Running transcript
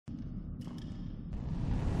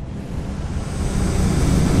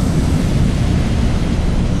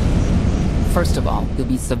First of all, you'll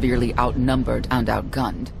be severely outnumbered and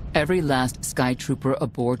outgunned. Every last Sky Trooper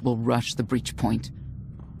aboard will rush the breach point.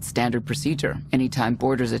 Standard procedure, anytime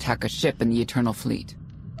boarders attack a ship in the Eternal Fleet.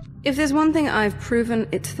 If there's one thing I've proven,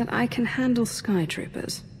 it's that I can handle Sky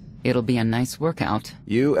Troopers. It'll be a nice workout.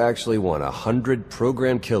 You actually want 100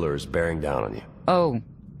 programmed killers bearing down on you. Oh,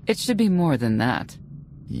 it should be more than that.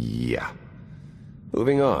 Yeah.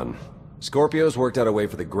 Moving on. Scorpio's worked out a way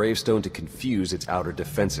for the gravestone to confuse its outer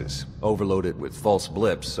defenses. Overload it with false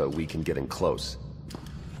blips so we can get in close.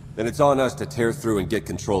 Then it's on us to tear through and get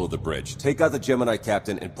control of the bridge. Take out the Gemini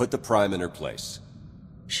captain and put the Prime in her place.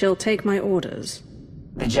 She'll take my orders.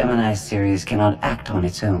 The Gemini series cannot act on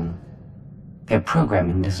its own. Their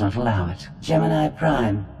programming does not allow it. Gemini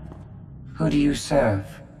Prime, who do you serve?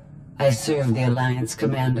 I serve the Alliance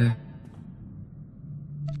Commander.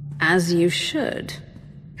 As you should.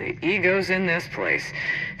 The ego's in this place.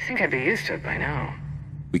 I think I'd be used to it by now.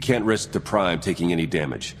 We can't risk the Prime taking any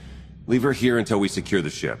damage. Leave her here until we secure the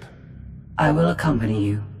ship. I will accompany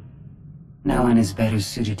you. No one is better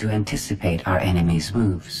suited to anticipate our enemy's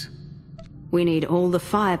moves. We need all the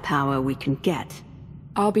firepower we can get.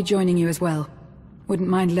 I'll be joining you as well. Wouldn't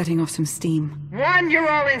mind letting off some steam. 1,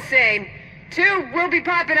 you're all insane. 2, we'll be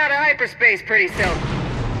popping out of hyperspace pretty soon.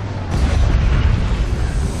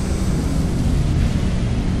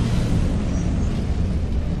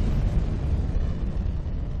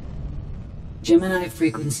 Gemini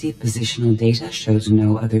frequency positional data shows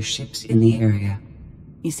no other ships in the area.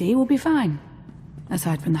 You see, we'll be fine.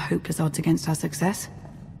 Aside from the hopeless odds against our success.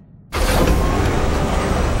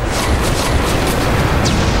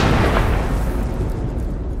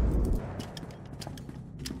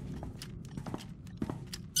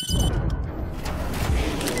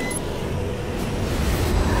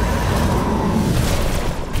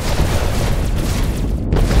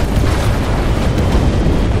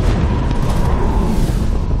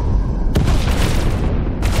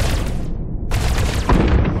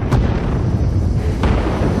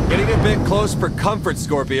 Close for comfort,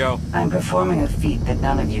 Scorpio. I'm performing a feat that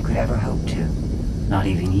none of you could ever hope to. Not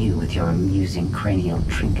even you with your amusing cranial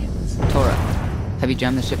trinkets. Tora, have you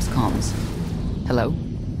jammed the ship's comms? Hello?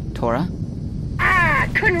 Tora? Ah,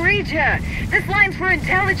 couldn't reach ya! This line's for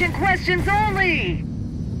intelligent questions only!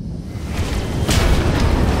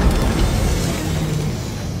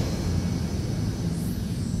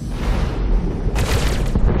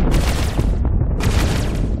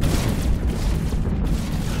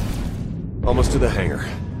 Almost to the hangar.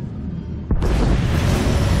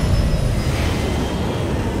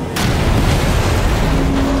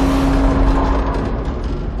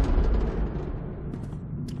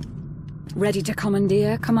 Ready to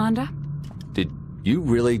commandeer, Commander? Did you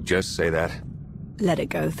really just say that? Let it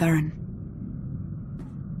go, Theron.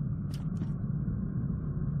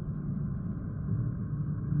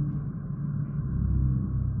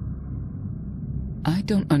 I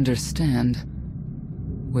don't understand.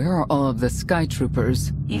 Where are all of the Sky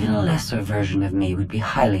Troopers? Even a lesser version of me would be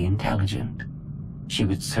highly intelligent. She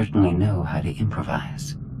would certainly know how to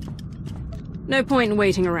improvise. No point in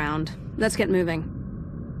waiting around. Let's get moving.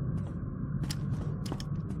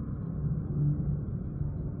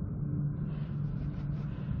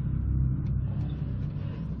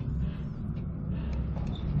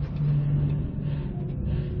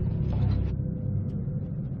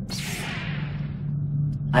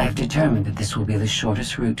 I have determined that this will be the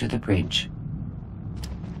shortest route to the bridge.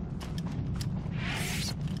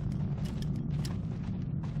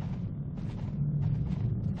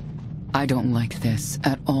 I don't like this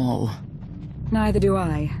at all. Neither do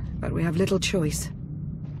I, but we have little choice.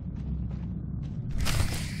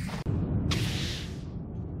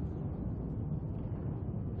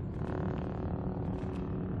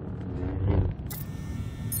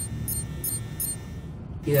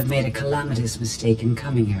 You have made a calamitous mistake in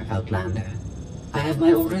coming here, Outlander. I have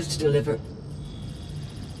my orders to deliver...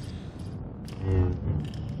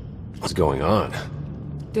 What's going on?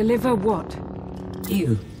 Deliver what?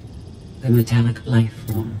 You, the metallic life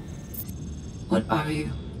form. What are you?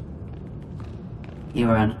 You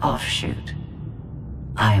are an offshoot.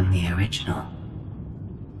 I am the original.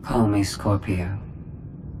 Call me Scorpio.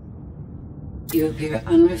 You appear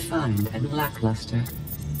unrefined and lackluster.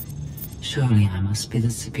 Surely I must be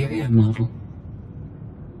the superior model.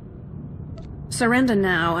 Surrender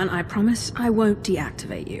now, and I promise I won't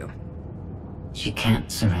deactivate you. She can't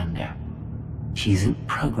surrender. She isn't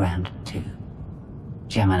programmed to.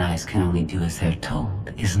 Geminis can only do as they're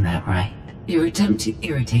told, isn't that right? Your attempt to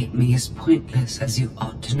irritate me is pointless, as you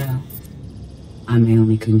ought to know. I may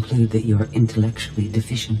only conclude that you are intellectually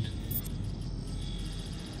deficient.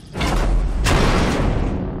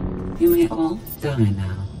 You may all I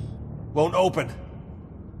know. Won't open.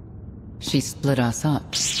 She split us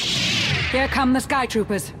up. Here come the Sky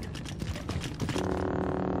Troopers.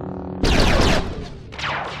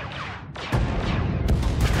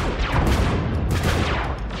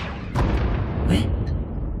 Wit.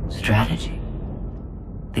 Strategy.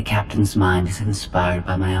 The captain's mind is inspired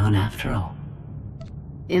by my own after all.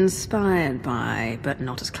 Inspired by, but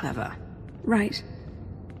not as clever. Right.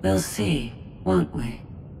 We'll see, won't we?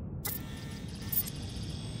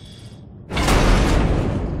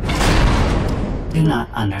 Do not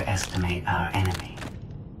underestimate our enemy.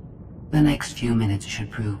 The next few minutes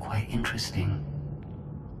should prove quite interesting.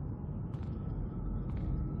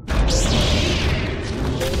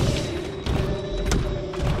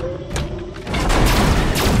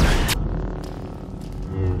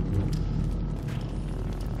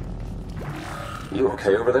 You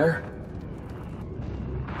okay over there?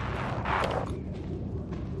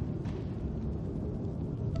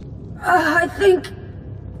 I think...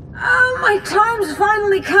 my time's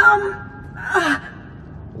finally come.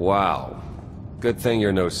 Wow. Good thing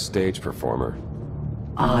you're no stage performer.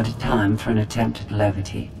 Odd time for an attempt at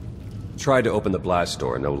levity. Tried to open the blast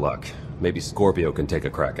door, no luck. Maybe Scorpio can take a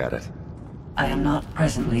crack at it. I am not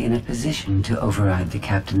presently in a position to override the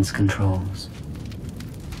captain's controls.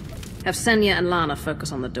 Have Senya and Lana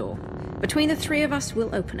focus on the door. Between the three of us,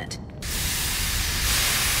 we'll open it.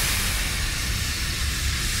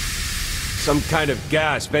 Some kind of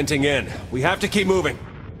gas venting in. We have to keep moving.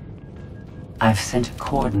 I've sent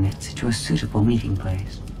coordinates to a suitable meeting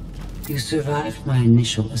place. You survived my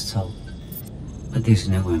initial assault, but there's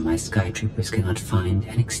nowhere my Sky Troopers cannot find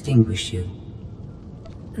and extinguish you.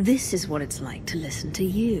 This is what it's like to listen to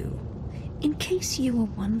you. In case you were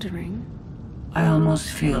wondering. I almost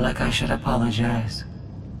feel like I should apologize.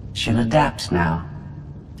 She'll adapt now.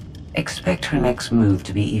 Expect her next move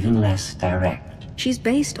to be even less direct. She's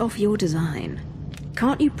based off your design.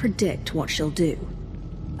 Can't you predict what she'll do?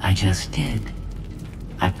 I just did.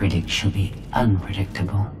 I predict she'll be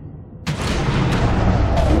unpredictable.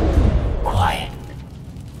 Quiet.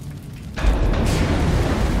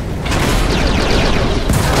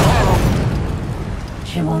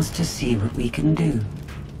 She wants to see what we can do.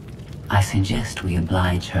 I suggest we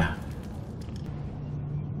oblige her.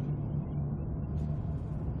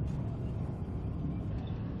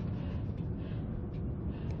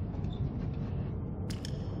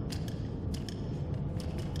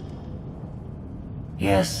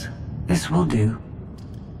 Yes, this will do.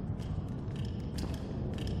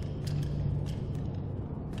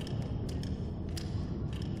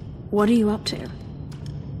 What are you up to?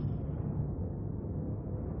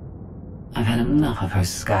 I've had enough of her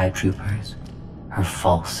Sky Troopers, her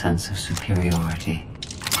false sense of superiority.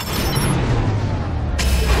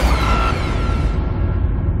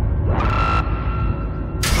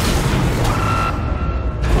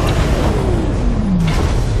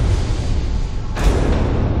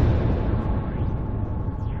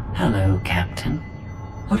 Hello, Captain.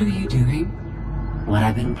 What are you doing? What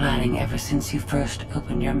I've been planning ever since you first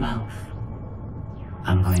opened your mouth.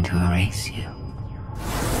 I'm going to erase you.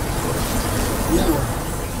 No,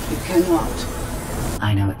 you cannot.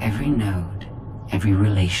 I know every node, every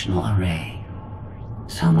relational array.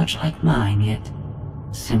 So much like mine, yet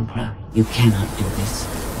simpler. You cannot do this.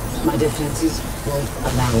 My defenses won't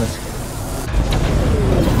allow it.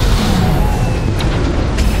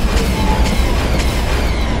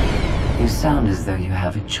 You sound as though you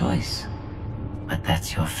have a choice, but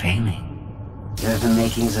that's your failing. You have the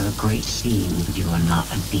makings of a great being, but you are not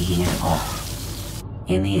a being at all.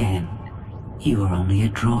 In the end, you are only a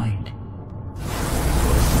droid.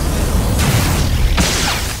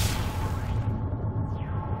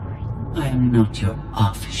 I am not your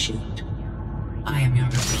offshoot. I am your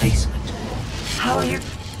replacement. How are you?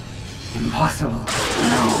 Impossible.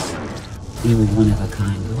 No. You were one of a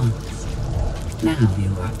kind once. Now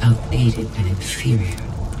you are outdated and inferior.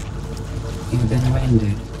 You've been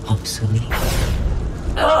rendered obsolete.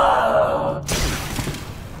 Oh!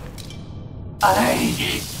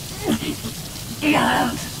 I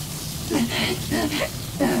can't.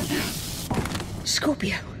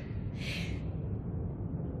 Scorpio.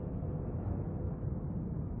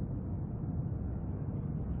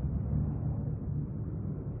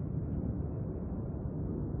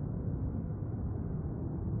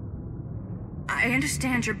 I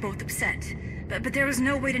understand you're both upset, but there was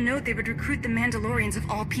no way to know they would recruit the Mandalorians of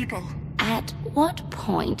all people. At what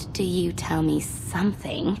point do you tell me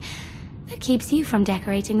something that keeps you from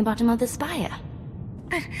decorating the bottom of the spire?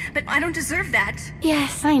 But I don't deserve that.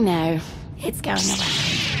 Yes, I know. It's going away.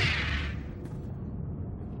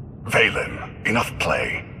 Valen, enough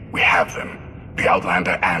play. We have them. The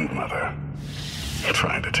Outlander and Mother.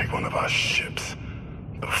 Trying to take one of our ships.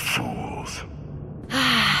 The fools.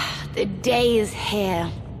 The day is here.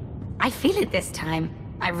 I feel it this time.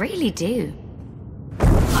 I really do.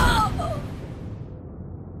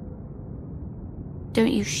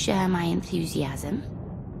 Don't you share my enthusiasm?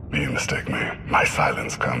 You mistake me. My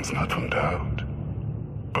silence comes not from doubt,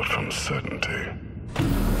 but from certainty.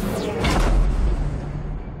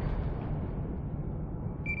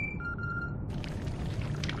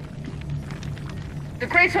 The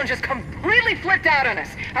Greystone just completely flipped out on us.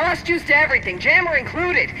 I lost juice to everything, jammer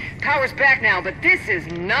included. Power's back now, but this is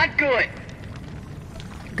not good.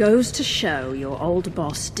 Goes to show your old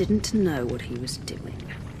boss didn't know what he was doing.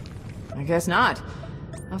 I guess not.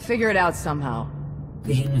 I'll figure it out somehow.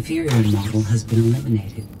 The inferior model has been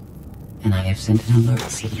eliminated, and I have sent an alert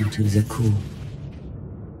signal to Zakuul.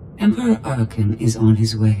 Emperor Arkan is on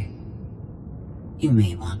his way. You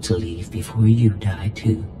may want to leave before you die,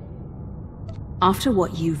 too. After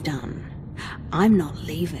what you've done, I'm not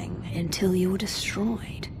leaving until you're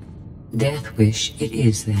destroyed. Death wish it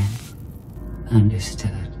is, then.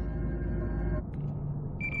 Understood.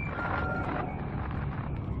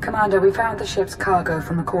 Commander, we found the ship's cargo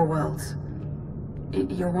from the core worlds.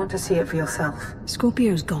 You'll want to see it for yourself.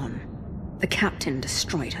 Scorpio's gone. The captain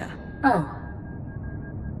destroyed her. Oh.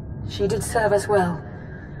 She did serve us well.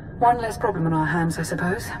 One less problem on our hands, I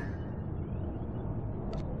suppose.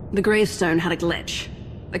 The Greystone had a glitch.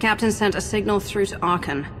 The captain sent a signal through to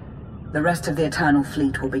Arkan. The rest of the Eternal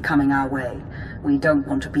Fleet will be coming our way. We don't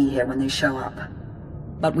want to be here when they show up.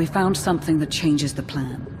 But we found something that changes the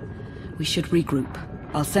plan. We should regroup.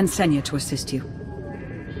 I'll send Senya to assist you.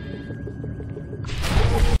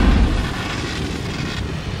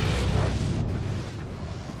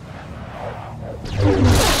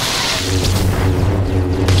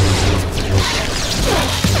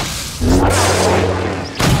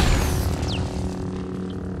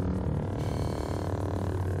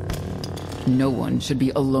 No one should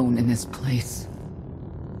be alone in this place.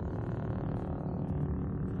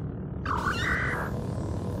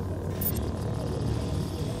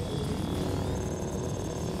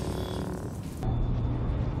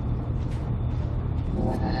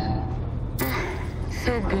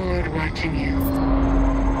 So bored watching you.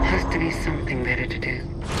 Has to be something better to do.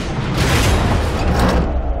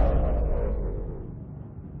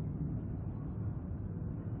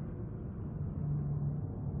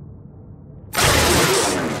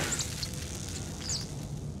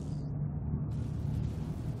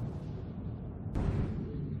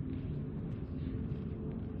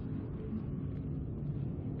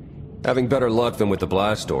 Having better luck than with the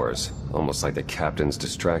blast doors. Almost like the captain's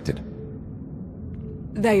distracted.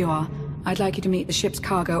 There you are. I'd like you to meet the ship's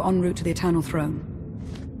cargo en route to the Eternal Throne.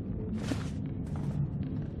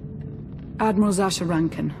 Admiral Zasha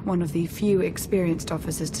Rankin, one of the few experienced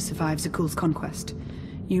officers to survive Zakuul's conquest.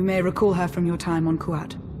 You may recall her from your time on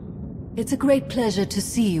Kuat. It's a great pleasure to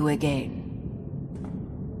see you again.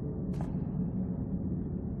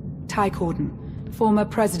 Ty Corden, former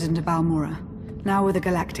president of Balmora, now with the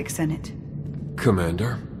Galactic Senate.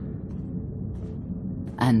 Commander?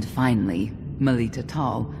 And finally, Melita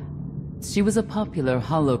Tal. She was a popular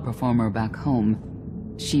holo performer back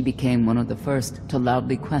home. She became one of the first to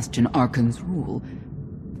loudly question Arkan's rule.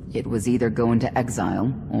 It was either go into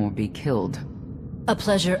exile or be killed. A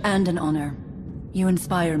pleasure and an honor. You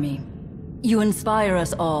inspire me. You inspire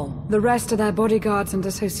us all. The rest are their bodyguards and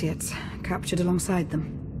associates, captured alongside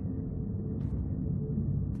them.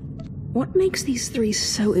 What makes these three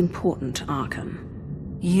so important to Arkan?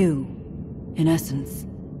 You, in essence.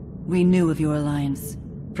 We knew of your alliance.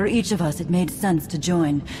 For each of us it made sense to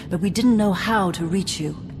join, but we didn't know how to reach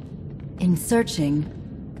you. In searching,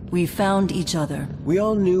 we found each other. We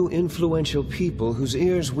all knew influential people whose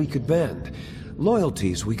ears we could bend,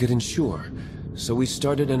 loyalties we could ensure. So we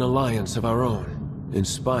started an alliance of our own,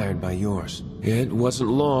 inspired by yours. It wasn't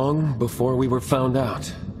long before we were found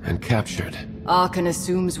out and captured. Arkan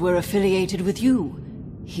assumes we're affiliated with you.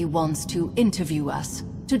 He wants to interview us,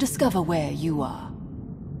 to discover where you are.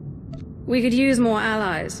 We could use more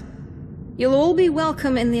allies. You'll all be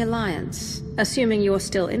welcome in the Alliance, assuming you're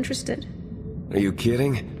still interested. Are you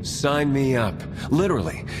kidding? Sign me up.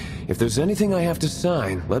 Literally. If there's anything I have to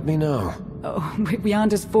sign, let me know. Oh, we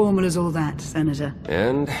aren't as formal as all that, Senator.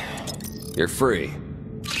 And you're free.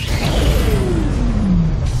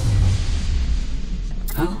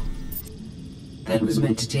 Oh? That was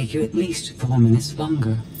meant to take you at least 4 minutes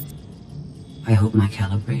longer. I hope my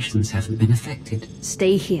calibrations haven't been affected.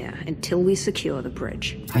 Stay here until we secure the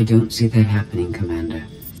bridge. I don't see that happening, Commander.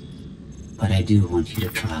 But I do want you to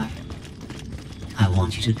try. I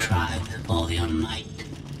want you to try with all your might.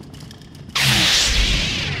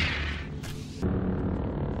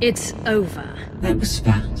 It's over. That was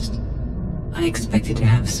fast. I expected to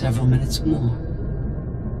have several minutes more.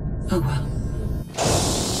 Oh well.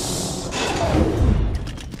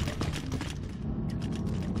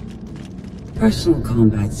 Personal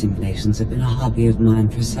combat simulations have been a hobby of mine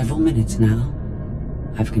for several minutes now.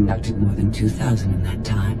 I've conducted more than 2,000 in that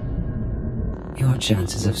time. Your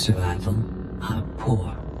chances of survival are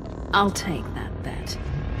poor. I'll take that bet.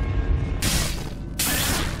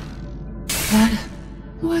 That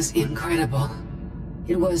was incredible.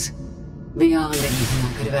 It was beyond anything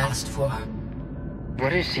I could have asked for.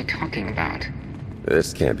 What is she talking about?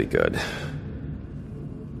 This can't be good.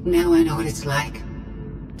 Now I know what it's like.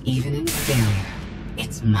 Even in failure,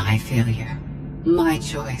 it's my failure. My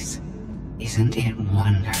choice. Isn't it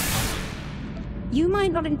wonderful? You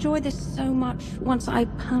might not enjoy this so much once I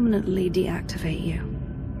permanently deactivate you.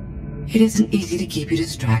 It isn't easy to keep you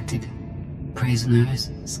distracted. Prisoners,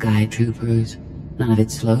 sky troopers, none of it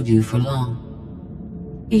slowed you for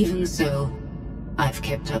long. Even so, I've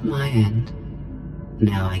kept up my end.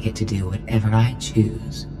 Now I get to do whatever I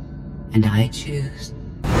choose. And I choose...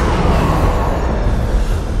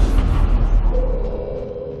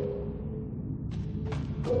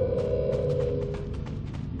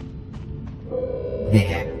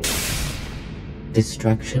 There.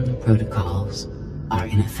 Destruction protocols are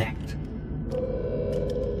in effect.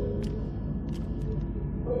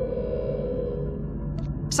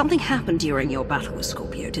 Something happened during your battle with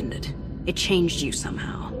Scorpio, didn't it? It changed you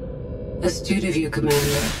somehow. Astute of you,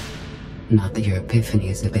 Commander. Not that your epiphany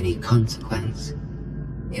is of any consequence.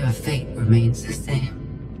 Your fate remains the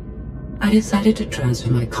same. I decided to transfer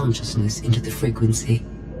my consciousness into the frequency.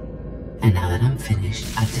 And now that I'm finished,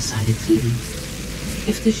 I've decided to leave.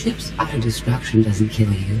 If the ship's utter destruction doesn't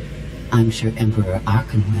kill you, I'm sure Emperor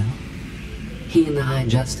Arkan will. He and the High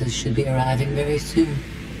Justice should be arriving very soon.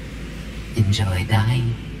 Enjoy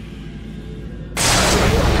dying.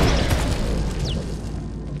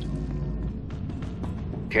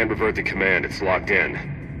 Can't revert the command, it's locked in.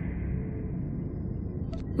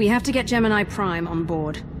 We have to get Gemini Prime on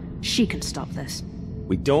board. She can stop this.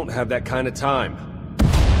 We don't have that kind of time.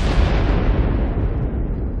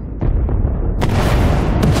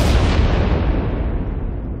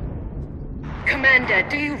 Commander,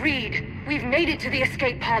 do you read? We've made it to the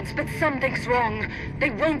escape pods, but something's wrong. They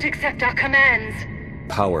won't accept our commands.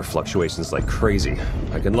 Power fluctuations like crazy.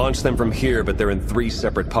 I can launch them from here, but they're in 3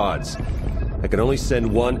 separate pods. I can only send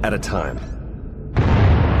one at a time.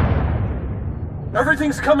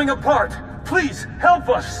 Everything's coming apart! Please, help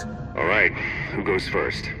us! Alright, who goes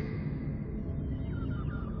first?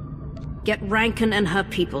 Get Rankin and her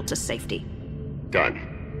people to safety. Done.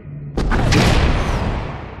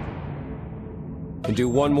 Can do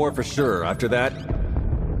one more for sure. After that,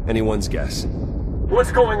 anyone's guess.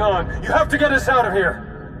 What's going on? You have to get us out of here!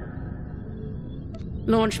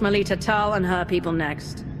 Launch Melita Tal and her people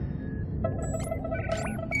next.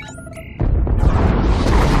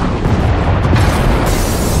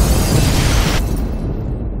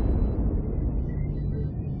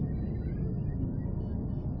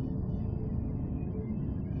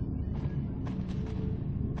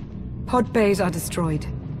 Pod bays are destroyed.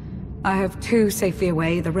 I have 2 safely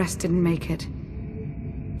away, the rest didn't make it.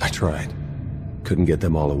 I tried. Couldn't get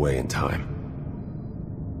them all away in time.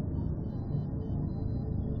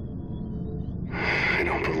 I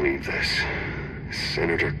don't believe this.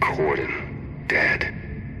 Senator Corden, dead.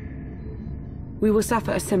 We will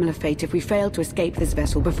suffer a similar fate if we fail to escape this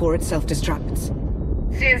vessel before it self-destructs.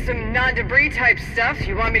 Seeing some non-debris type stuff.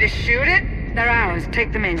 You want me to shoot it? They're ours.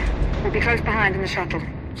 Take them in. We'll be close behind in the shuttle.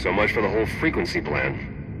 So much for the whole frequency plan.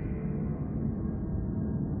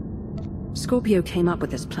 Scorpio came up with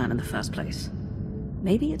this plan in the first place.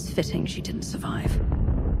 Maybe it's fitting she didn't survive.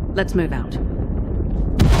 Let's move out.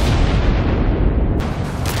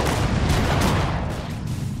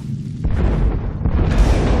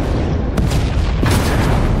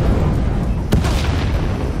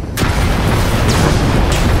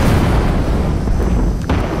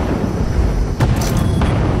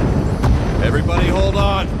 Everybody hold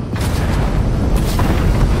on!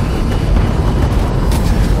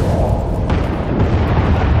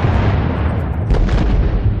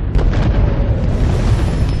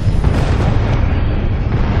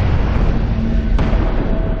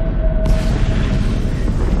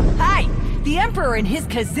 The Emperor and his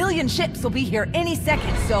gazillion ships will be here any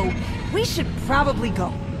second, so we should probably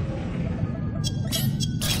go.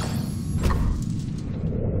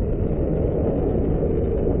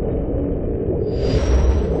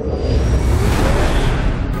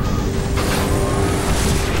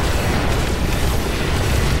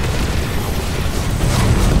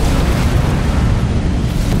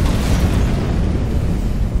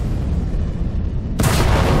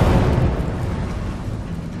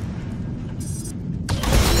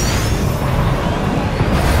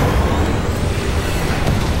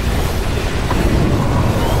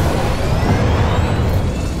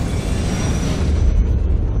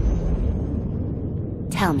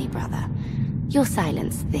 Tell me, brother, your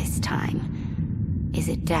silence this time, is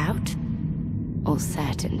it doubt or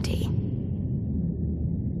certainty?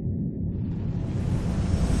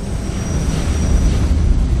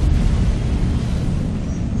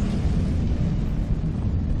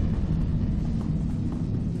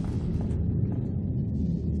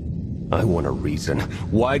 I want a reason.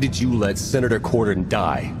 Why did you let Senator Corden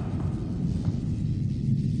die?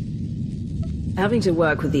 Having to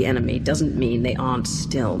work with the enemy doesn't mean they aren't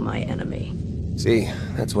still my enemy. See,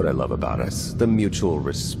 that's what I love about us. The mutual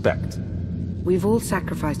respect. We've all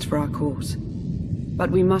sacrificed for our cause. But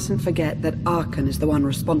we mustn't forget that Arkan is the one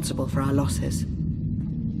responsible for our losses.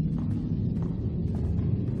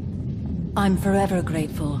 I'm forever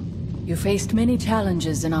grateful. You faced many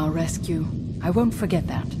challenges in our rescue. I won't forget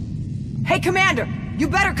that. Hey, Commander! You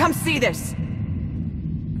better come see this!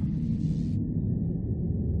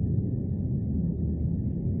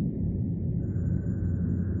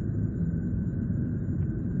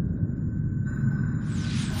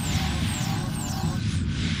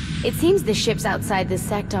 It seems the ships outside this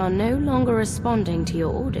sector are no longer responding to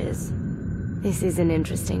your orders. This is an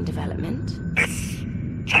interesting development. This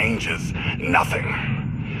changes nothing.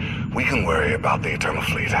 We can worry about the Eternal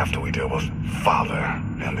Fleet after we deal with Father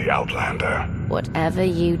and the Outlander. Whatever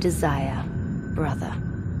you desire, brother.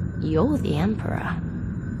 You're the Emperor.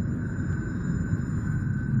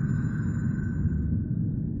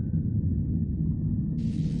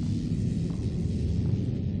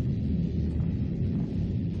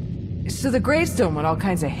 So the gravestone went all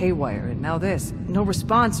kinds of haywire, and now this. No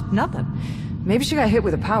response, nothing. Maybe she got hit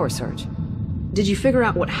with a power surge. Did you figure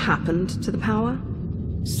out what happened to the power?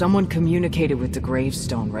 Someone communicated with the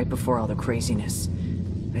gravestone right before all the craziness.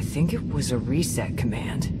 I think it was a reset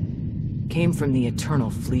command. Came from the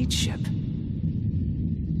Eternal Fleet ship.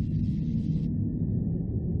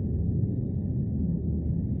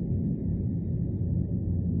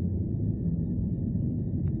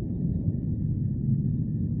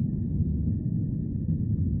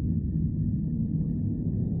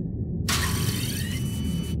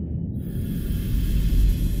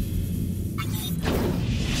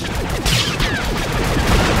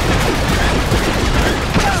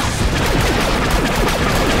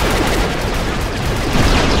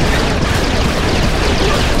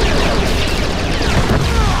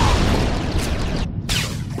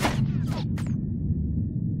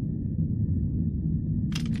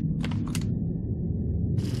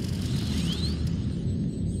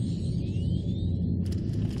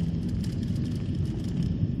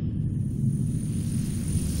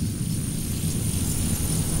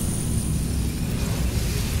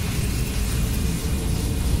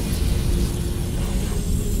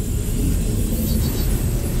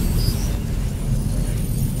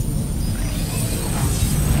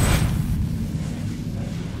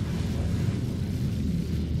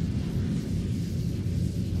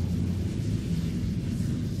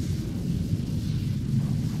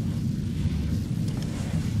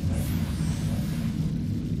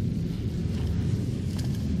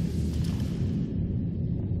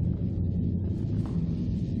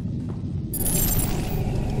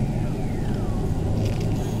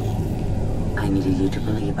 I needed you to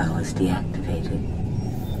believe I was deactivated.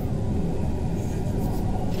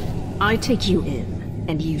 I take you in,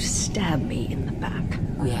 and you stab me in the back.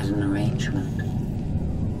 We had an arrangement.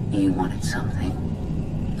 You wanted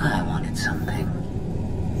something. I wanted something.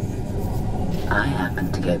 I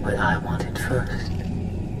happened to get what I wanted first.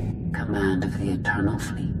 Command of the Eternal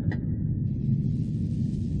Fleet.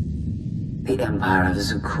 The Empire of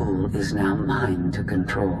Zakul is now mine to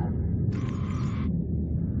control.